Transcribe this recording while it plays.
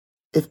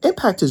if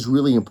impact is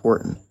really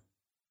important,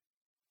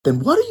 then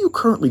what are you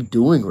currently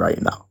doing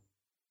right now?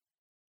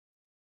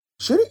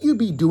 Shouldn't you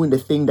be doing the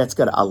thing that's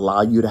going to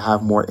allow you to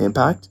have more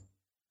impact?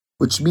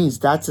 Which means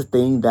that's a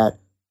thing that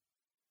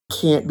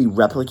can't be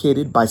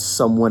replicated by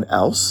someone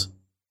else.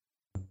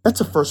 That's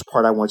the first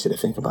part I want you to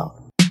think about.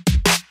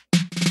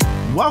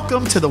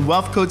 Welcome to the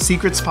Wealth Code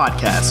Secrets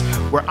podcast,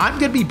 where I'm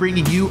going to be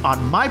bringing you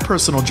on my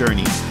personal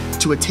journey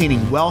to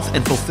attaining wealth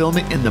and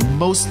fulfillment in the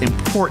most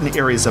important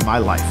areas of my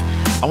life.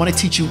 I want to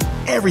teach you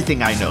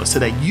everything I know so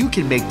that you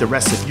can make the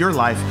rest of your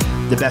life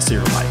the best of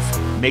your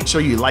life. Make sure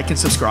you like and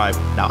subscribe.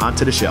 Now on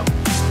to the show.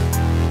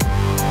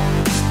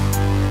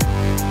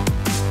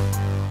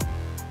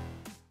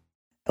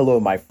 Hello,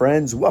 my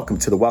friends. Welcome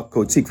to the Wealth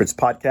Code Secrets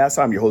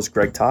podcast. I'm your host,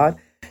 Greg Todd.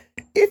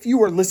 If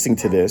you are listening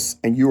to this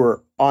and you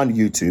are on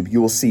YouTube,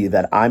 you will see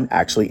that I'm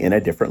actually in a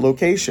different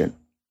location.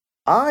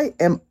 I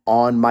am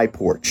on my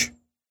porch.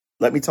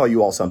 Let me tell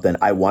you all something.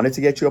 I wanted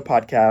to get you a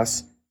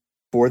podcast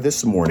for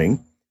this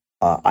morning.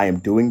 I am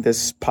doing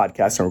this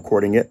podcast and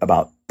recording it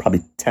about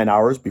probably 10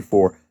 hours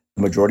before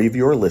the majority of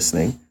you are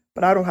listening,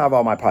 but I don't have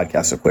all my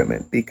podcast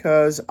equipment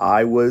because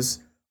I was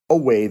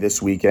away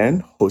this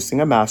weekend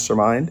hosting a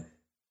mastermind,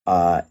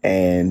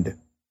 and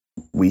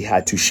we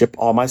had to ship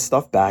all my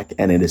stuff back,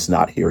 and it is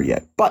not here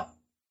yet. But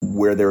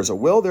where there's a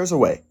will, there's a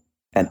way,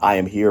 and I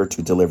am here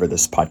to deliver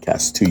this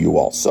podcast to you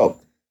all. So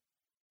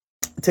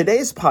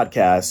today's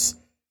podcast,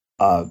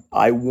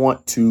 I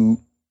want to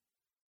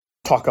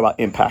talk about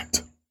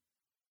impact.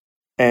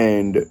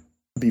 And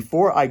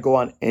before I go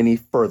on any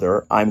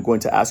further, I'm going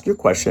to ask you a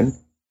question.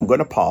 I'm going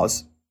to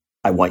pause.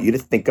 I want you to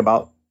think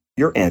about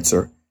your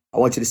answer. I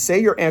want you to say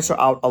your answer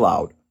out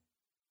aloud,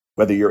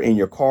 whether you're in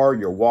your car,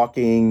 you're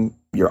walking,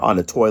 you're on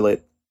the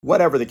toilet,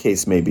 whatever the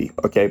case may be.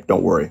 Okay,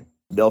 don't worry.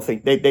 They'll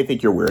think they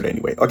think you're weird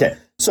anyway. Okay,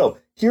 so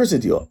here's the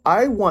deal.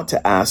 I want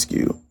to ask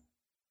you,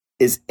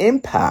 is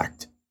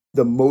impact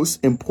the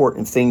most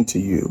important thing to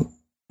you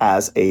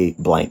as a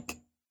blank?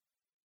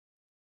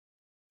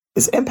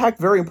 Is impact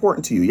very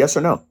important to you? Yes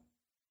or no?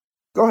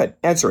 Go ahead,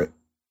 answer it.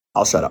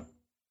 I'll shut up.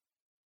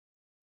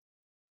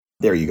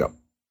 There you go.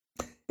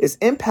 Is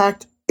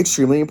impact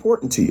extremely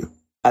important to you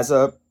as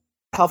a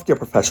healthcare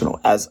professional,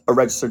 as a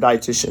registered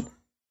dietitian,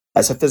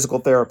 as a physical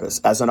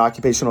therapist, as an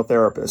occupational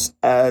therapist,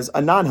 as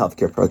a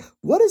non-healthcare professional?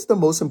 What is the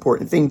most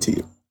important thing to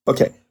you?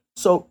 Okay,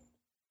 so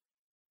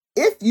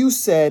if you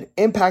said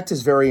impact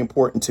is very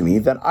important to me,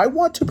 then I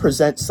want to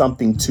present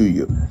something to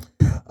you.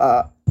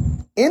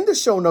 In the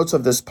show notes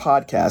of this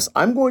podcast,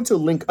 I'm going to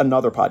link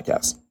another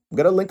podcast. I'm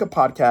going to link a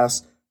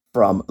podcast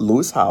from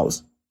Lewis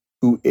Howes,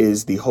 who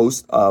is the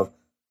host of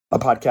a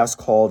podcast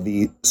called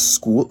The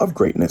School of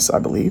Greatness, I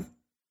believe.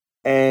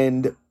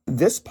 And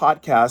this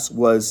podcast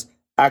was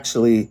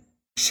actually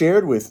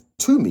shared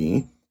to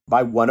me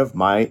by one of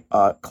my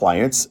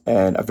clients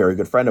and a very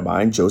good friend of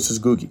mine,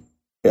 Joseph Googie.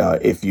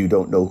 If you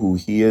don't know who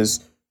he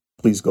is,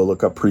 please go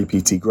look up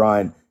Pre-PT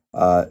Grind.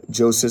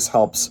 Joseph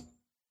helps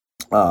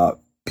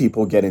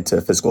people get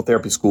into physical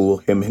therapy school,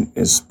 him and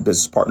his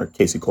business partner,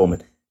 Casey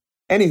Coleman.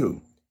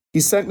 Anywho, he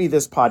sent me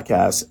this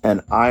podcast,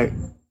 and I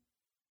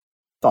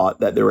thought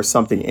that there was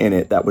something in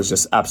it that was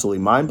just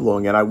absolutely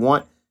mind-blowing, and I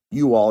want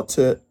you all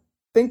to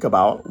think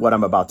about what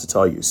I'm about to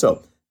tell you.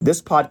 So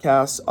this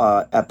podcast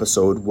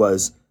episode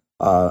was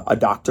a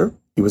doctor.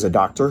 He was a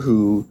doctor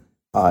who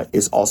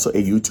is also a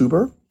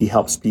YouTuber. He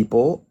helps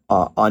people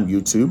on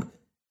YouTube,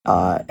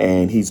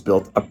 and he's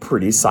built a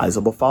pretty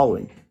sizable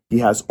following. He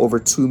has over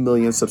 2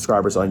 million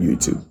subscribers on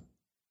YouTube.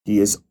 He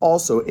is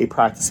also a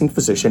practicing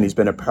physician. He's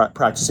been a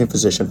practicing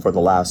physician for the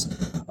last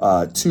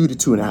 2 to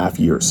 2.5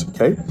 years.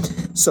 Okay,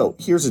 so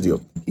here's the deal.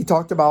 He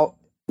talked about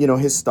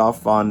his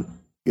stuff on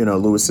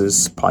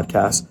Lewis's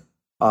podcast,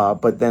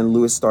 but then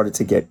Lewis started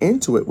to get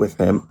into it with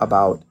him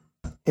about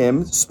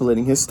him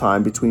splitting his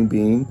time between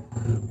being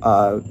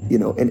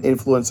an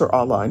influencer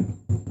online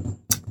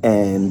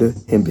and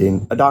him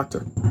being a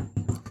doctor.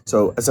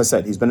 So as I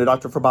said, he's been a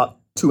doctor for about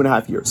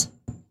 2.5 years.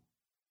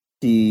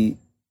 He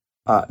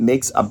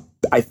makes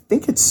I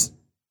think it's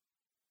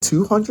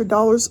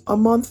 $200 a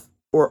month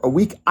or a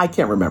week. I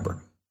can't remember,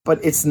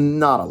 but it's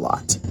not a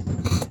lot.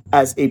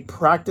 As a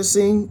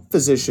practicing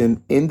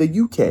physician in the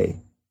UK,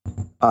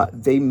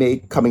 they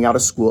make coming out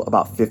of school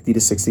about $50,000 to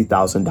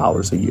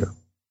 $60,000 a year.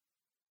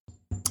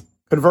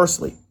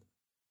 Conversely,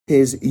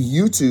 his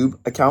YouTube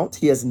account,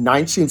 he has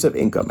 9 streams of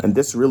income, and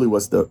this really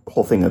was the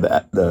whole thing of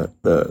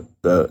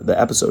the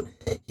episode.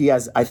 He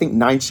has, I think,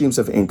 9 streams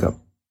of income.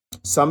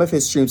 Some of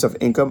his streams of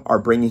income are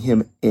bringing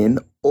him in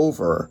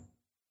over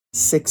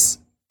 6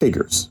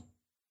 figures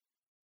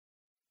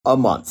a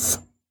month.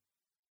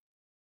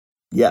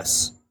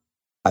 Yes,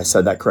 I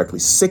said that correctly.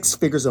 6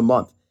 figures a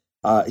month.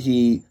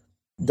 He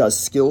does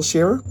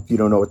Skillshare. If you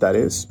don't know what that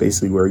is,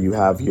 basically where you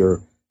have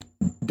your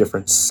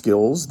different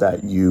skills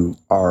that you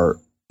are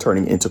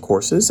turning into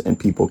courses, and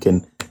people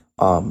can,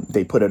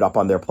 they put it up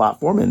on their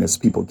platform, and as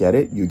people get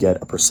it, you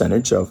get a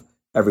percentage of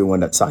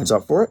everyone that signs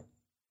up for it.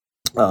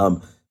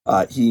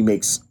 He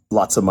makes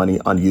lots of money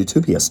on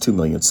YouTube. He has 2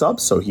 million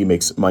subs, so he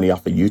makes money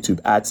off of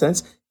YouTube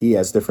AdSense. He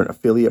has different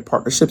affiliate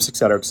partnerships, et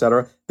cetera, et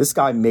cetera. This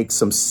guy makes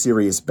some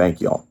serious bank,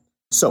 y'all.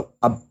 So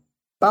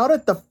about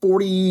at the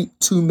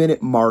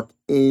 42-minute mark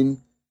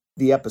in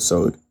the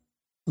episode,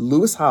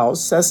 Lewis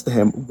Howes says to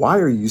him, "Why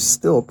are you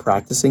still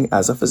practicing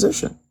as a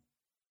physician?"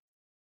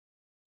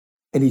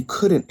 And he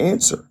couldn't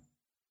answer.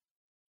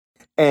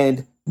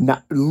 And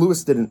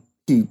Lewis didn't,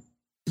 he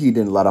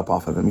didn't let up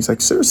off of him. He's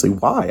like, "Seriously,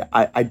 why?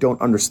 I don't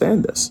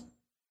understand this."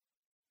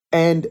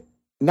 And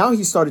now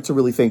he started to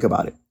really think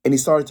about it, and he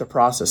started to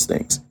process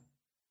things.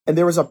 And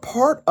there was a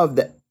part of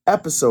the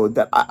episode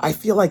that I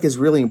feel like is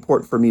really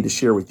important for me to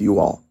share with you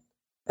all.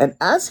 And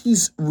as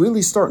he's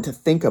really starting to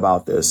think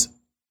about this,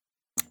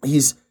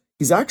 he's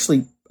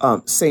actually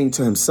saying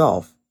to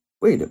himself,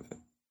 "Wait a minute,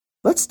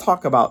 let's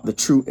talk about the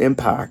true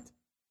impact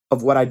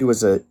of what I do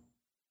as a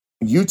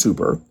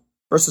YouTuber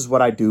versus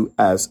what I do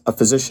as a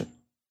physician."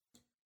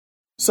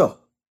 So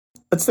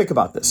let's think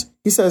about this.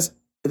 He says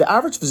the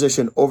average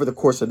physician over the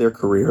course of their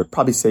career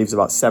probably saves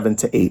about 7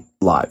 to 8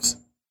 lives,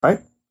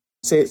 right?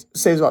 Saves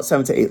about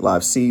 7 to 8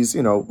 lives, sees,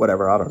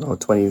 whatever, I don't know,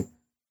 20,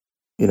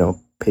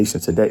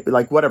 patients a day,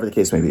 like whatever the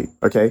case may be,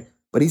 okay?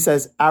 But he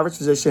says average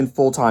physician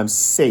full-time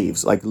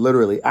saves, like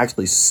literally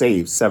actually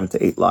saves 7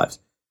 to 8 lives.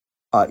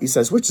 He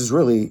says, which is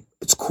really,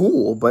 it's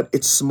cool, but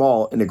it's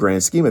small in the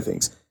grand scheme of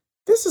things.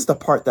 This is the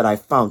part that I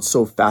found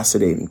so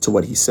fascinating to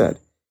what he said.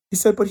 He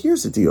said, but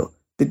here's the deal.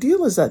 The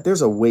deal is that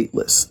there's a wait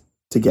list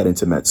to get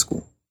into med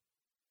school.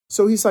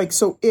 So he's like,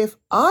 so if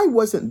I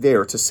wasn't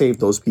there to save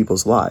those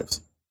people's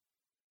lives,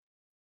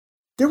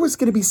 there was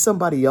going to be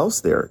somebody else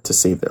there to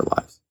save their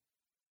lives.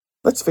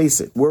 Let's face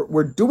it,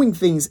 we're doing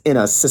things in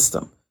a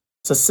system.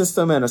 It's a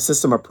system and a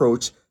system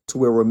approach to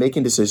where we're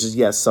making decisions.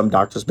 Yes, some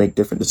doctors make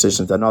different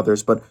decisions than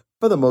others, but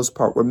for the most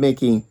part, we're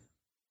making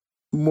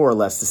more or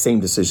less the same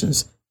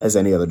decisions as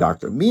any other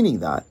doctor. Meaning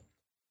that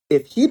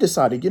if he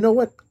decided, you know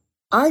what,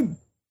 I'm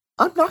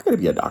not going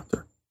to be a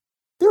doctor,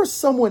 there's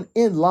someone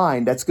in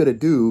line that's going to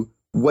do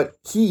what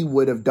he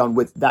would have done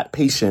with that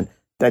patient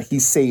that he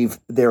saved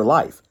their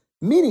life.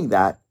 Meaning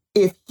that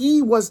if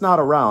he was not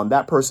around,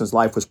 that person's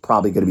life was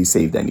probably going to be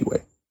saved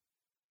anyway.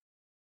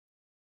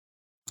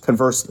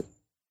 Conversely,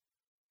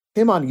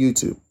 him on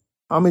YouTube,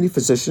 how many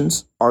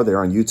physicians are there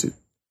on YouTube?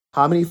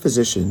 How many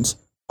physicians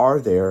are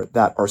there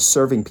that are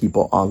serving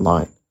people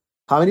online?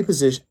 How many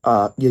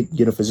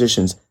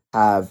physicians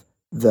have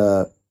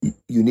the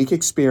unique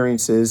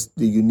experiences,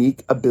 the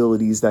unique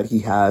abilities that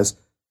he has,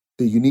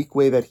 the unique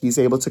way that he's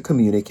able to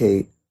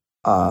communicate,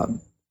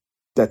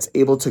 that's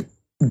able to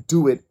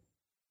do it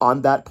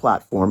on that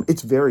platform?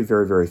 It's very,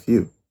 very, very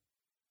few.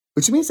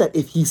 Which means that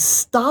if he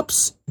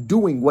stops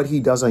doing what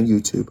he does on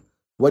YouTube,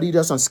 what he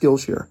does on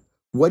Skillshare,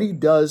 what he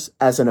does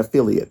as an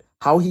affiliate,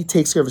 how he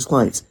takes care of his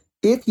clients,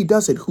 if he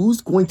does it,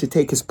 who's going to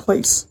take his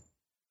place?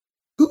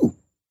 Who?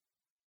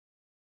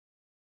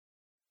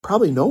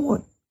 Probably no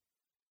one.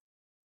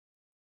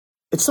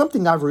 It's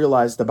something I've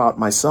realized about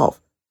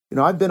myself.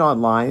 I've been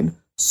online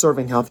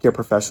serving healthcare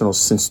professionals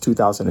since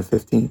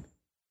 2015.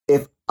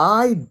 If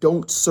I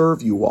don't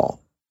serve you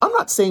all, I'm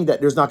not saying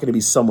that there's not going to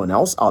be someone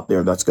else out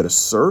there that's going to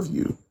serve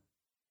you.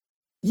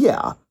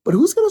 Yeah, but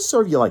who's going to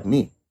serve you like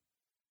me?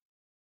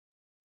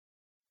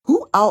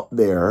 Who out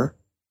there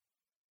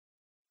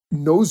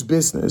knows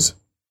business,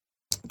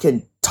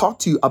 can talk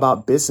to you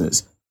about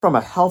business from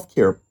a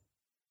healthcare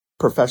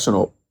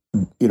professional,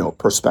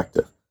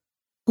 perspective?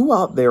 Who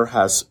out there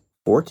has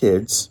 4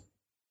 kids,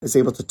 is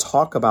able to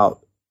talk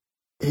about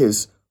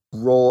his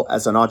role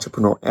as an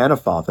entrepreneur and a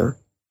father,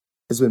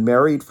 has been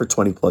married for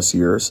 20 plus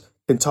years,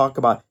 can talk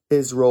about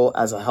his role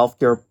as a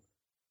healthcare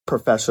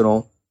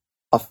professional,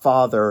 a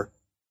father,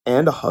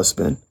 and a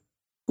husband?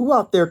 Who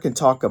out there can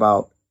talk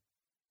about,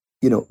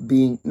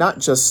 being not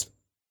just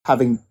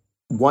having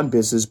one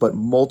business, but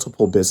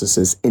multiple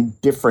businesses in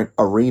different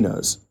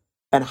arenas,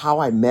 and how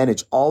I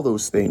manage all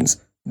those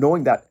things,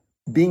 knowing that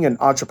being an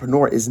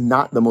entrepreneur is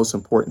not the most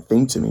important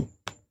thing to me?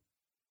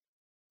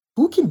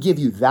 Who can give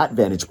you that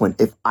vantage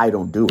point if I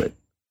don't do it?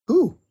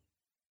 Who?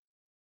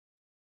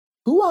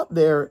 Who out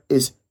there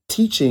is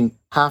teaching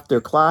half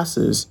their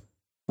classes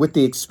with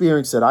the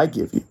experience that I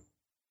give you?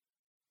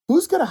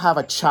 Who's going to have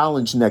a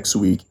challenge next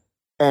week,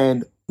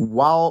 and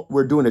while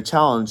we're doing a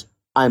challenge,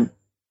 I'm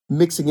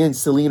mixing in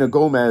Selena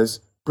Gomez,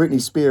 Britney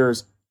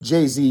Spears,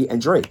 Jay-Z,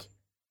 and Drake?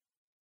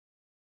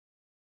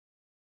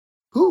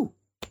 Who?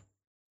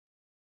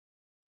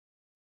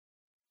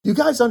 You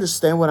guys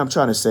understand what I'm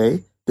trying to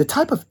say? The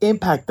type of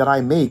impact that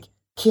I make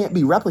can't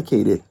be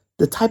replicated.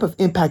 The type of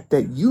impact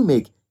that you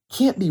make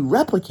can't be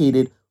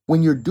replicated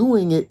when you're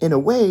doing it in a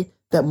way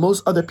that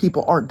most other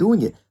people aren't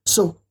doing it.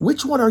 So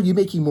which one are you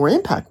making more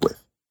impact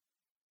with?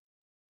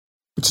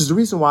 Which is the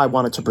reason why I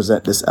wanted to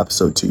present this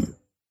episode to you.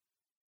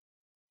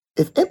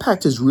 If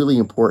impact is really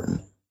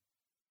important,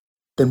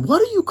 then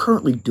what are you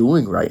currently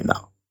doing right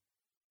now?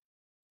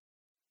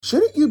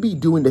 Shouldn't you be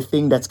doing the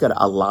thing that's going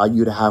to allow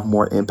you to have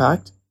more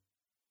impact?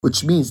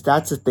 Which means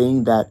that's a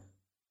thing that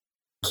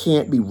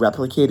can't be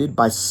replicated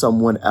by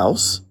someone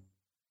else.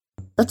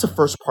 That's the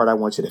first part I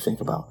want you to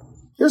think about.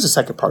 Here's the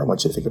second part I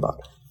want you to think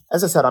about.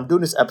 As I said, I'm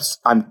doing this episode,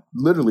 I'm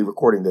literally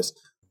recording this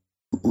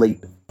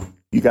late.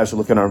 You guys are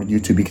looking on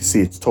YouTube. You can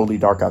see it's totally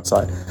dark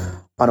outside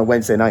on a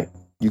Wednesday night.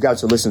 You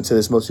guys are listening to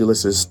this. Most of you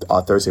listen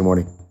Thursday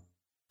morning.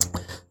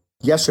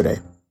 Yesterday,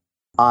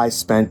 I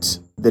spent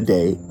the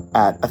day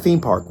at a theme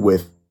park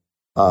with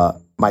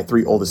my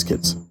 3 oldest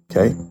kids.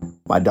 Okay.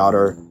 My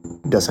daughter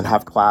doesn't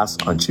have class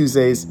on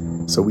Tuesdays,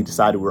 so we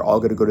decided we're all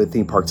going to go to the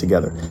theme park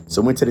together.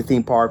 So went to the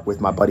theme park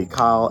with my buddy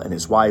Kyle and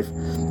his wife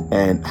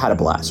and had a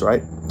blast,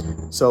 right?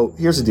 So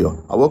here's the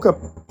deal. I woke up,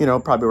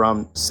 probably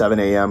around 7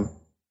 a.m.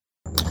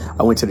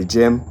 I went to the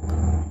gym.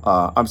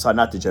 I'm sorry,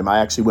 not the gym. I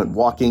actually went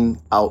walking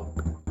out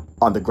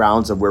on the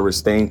grounds of where we're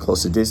staying,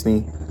 close to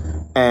Disney.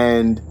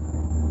 And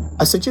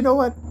I said, you know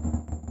what?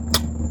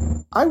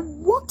 I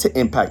want to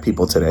impact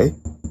people today.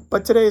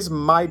 But today is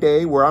my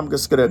day where I'm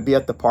just going to be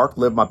at the park,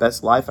 live my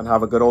best life, and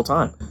have a good old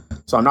time.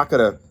 So I'm not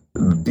going to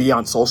be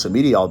on social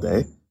media all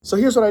day. So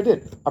here's what I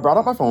did. I brought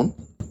out my phone,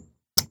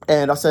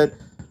 and I said,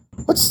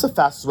 what's the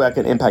fastest way I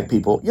can impact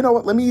people? You know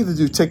what? Let me either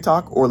do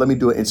TikTok or let me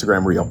do an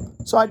Instagram reel.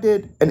 So I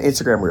did an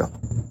Instagram reel.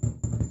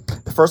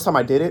 The first time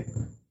I did it,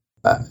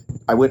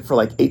 I went for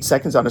like 8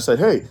 seconds and I said,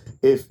 hey,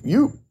 if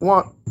you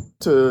want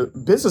to,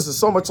 business is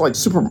so much like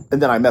super,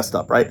 and then I messed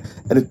up, right?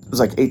 And it was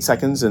like 8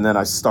 seconds and then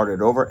I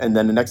started over, and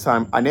then the next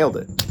time I nailed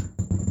it.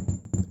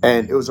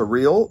 And it was a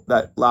reel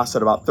that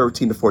lasted about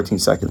 13 to 14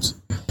 seconds.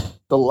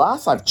 The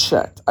last I've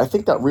checked, I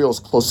think that reel is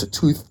close to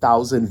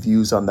 2,000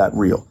 views on that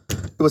reel.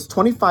 It was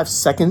 25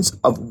 seconds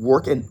of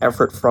work and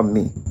effort from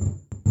me.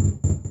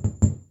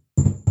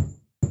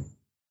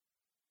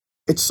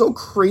 It's so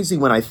crazy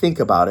when I think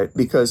about it,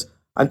 because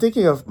I'm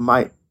thinking of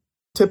my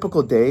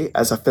typical day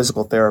as a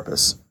physical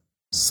therapist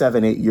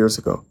 7-8 years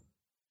ago.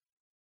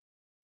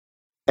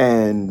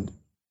 And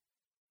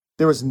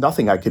there was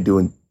nothing I could do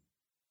in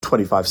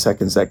 25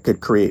 seconds that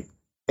could create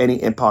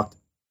any impact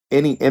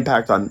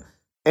on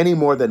any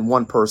more than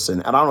one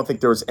person. And I don't think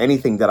there was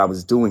anything that I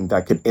was doing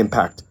that could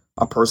impact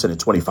a person in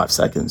 25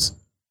 seconds.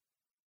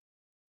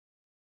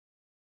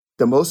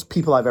 The most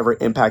people I've ever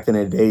impacted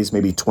in a day is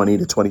maybe 20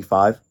 to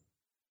 25.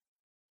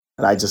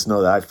 And I just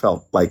know that I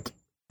felt like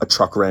a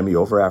truck ran me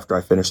over after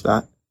I finished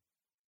that.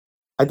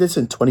 I did this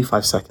in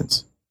 25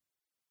 seconds.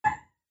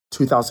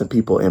 2,000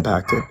 people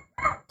impacted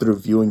through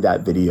viewing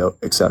that video,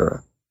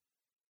 etc.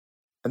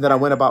 And then I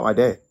went about my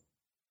day.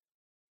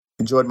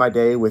 Enjoyed my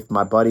day with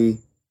my buddy,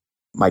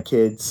 my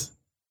kids,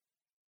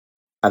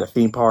 at a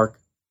theme park.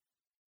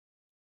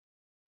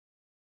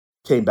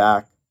 Came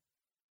back,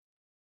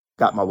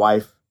 got my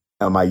wife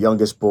and my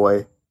youngest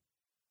boy,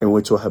 and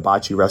went to a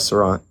hibachi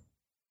restaurant.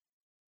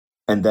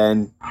 And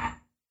then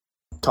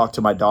talked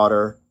to my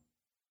daughter,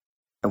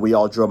 and we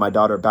all drove my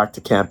daughter back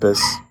to campus.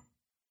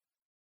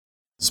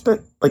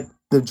 Spent like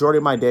the majority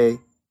of my day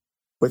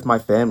with my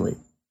family,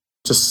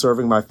 just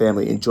serving my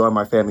family, enjoying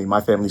my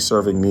family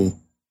serving me.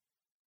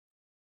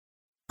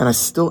 And I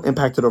still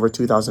impacted over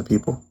 2,000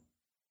 people.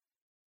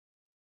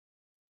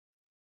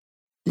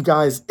 You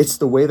guys, it's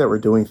the way that we're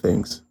doing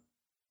things.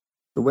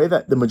 The way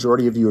that the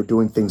majority of you are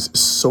doing things is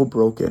so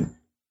broken,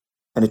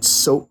 and it's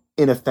so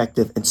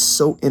ineffective and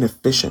so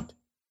inefficient.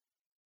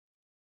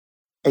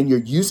 And you're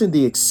using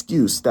the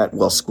excuse that,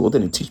 well, school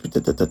didn't teach me,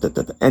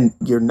 and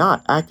you're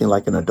not acting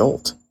like an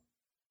adult.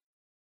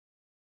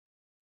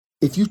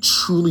 If you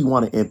truly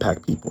want to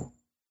impact people,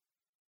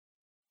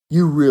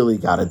 you really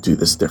got to do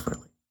this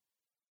differently.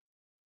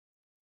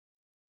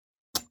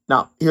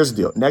 Now, here's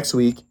the deal. Next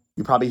week,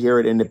 you probably hear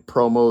it in the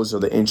promos or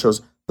the intros.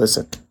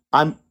 Listen,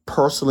 I'm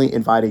personally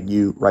inviting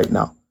you right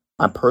now.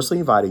 I'm personally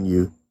inviting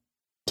you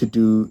to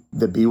do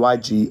the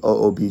BYG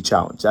OOB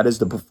challenge. That is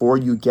the before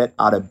you get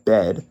out of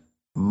bed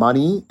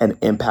money and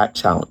impact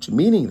challenge,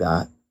 meaning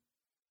that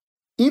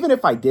even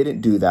if I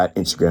didn't do that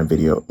Instagram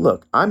video,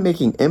 look, I'm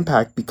making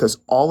impact because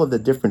all of the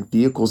different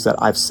vehicles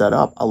that I've set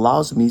up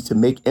allows me to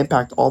make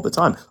impact all the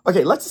time.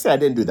 Okay, let's say I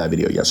didn't do that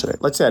video yesterday.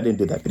 Let's say I didn't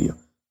do that video.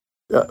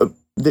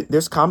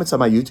 There's comments on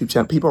my YouTube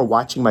channel. People are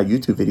watching my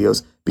YouTube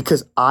videos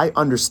because I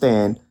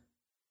understand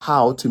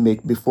how to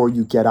make before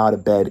you get out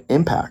of bed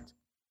impact.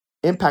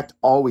 Impact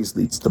always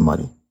leads to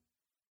money.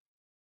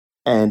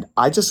 And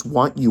I just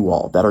want you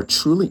all that are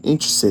truly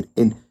interested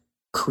in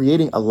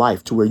creating a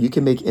life to where you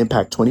can make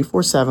impact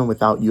 24/7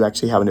 without you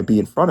actually having to be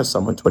in front of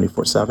someone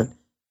 24/7.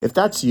 If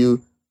that's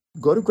you,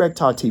 go to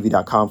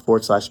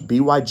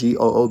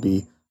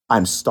gregtoddtv.com/BYGOOB.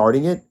 I'm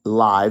starting it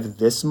live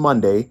this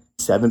Monday,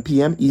 7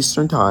 p.m.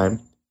 Eastern time.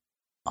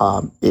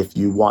 If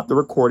you want the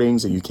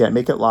recordings and you can't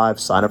make it live,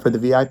 sign up for the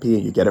VIP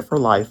and you get it for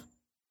life.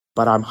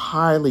 But I'm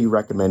highly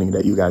recommending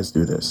that you guys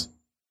do this.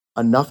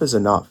 Enough is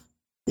enough.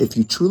 If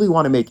you truly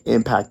want to make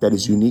impact that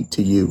is unique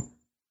to you,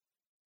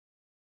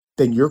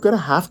 then you're going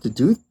to have to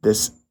do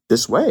this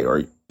way,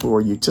 or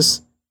you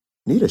just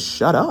need to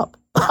shut up.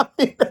 I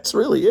mean, that's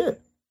really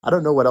it. I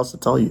don't know what else to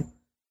tell you.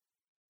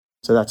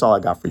 So that's all I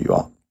got for you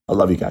all. I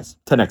love you guys.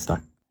 Till next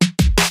time.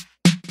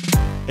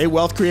 Hey,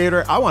 Wealth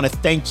Creator, I want to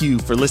thank you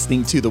for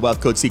listening to the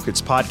Wealth Code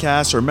Secrets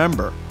podcast.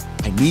 Remember,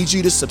 I need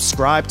you to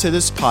subscribe to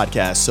this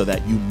podcast so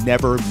that you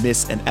never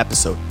miss an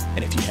episode.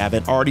 And if you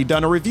haven't already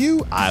done a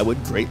review, I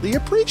would greatly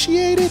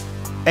appreciate it.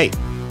 Hey,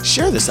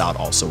 share this out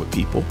also with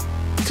people.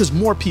 because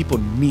more people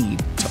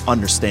need to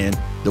understand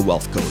the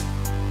wealth code.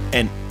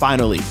 And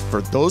finally,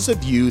 for those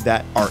of you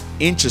that are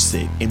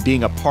interested in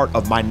being a part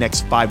of my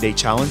next 5-day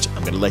challenge,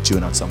 I'm going to let you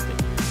in on something.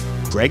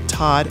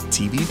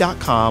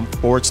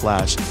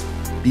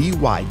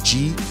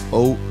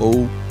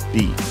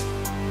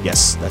 GregToddTV.com/BYGOOB.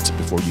 Yes, that's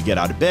before you get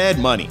out of bed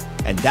money.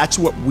 And that's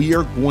what we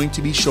are going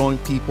to be showing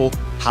people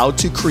how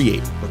to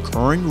create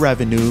recurring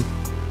revenue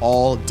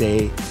all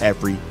day,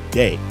 every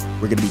day.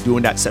 We're going to be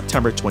doing that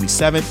September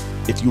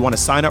 27th. If you want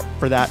to sign up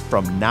for that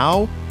from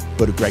now,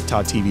 go to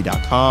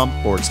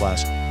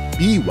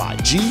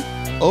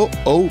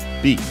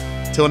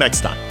GregToddTV.com/BYGOOB. Till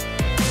next time.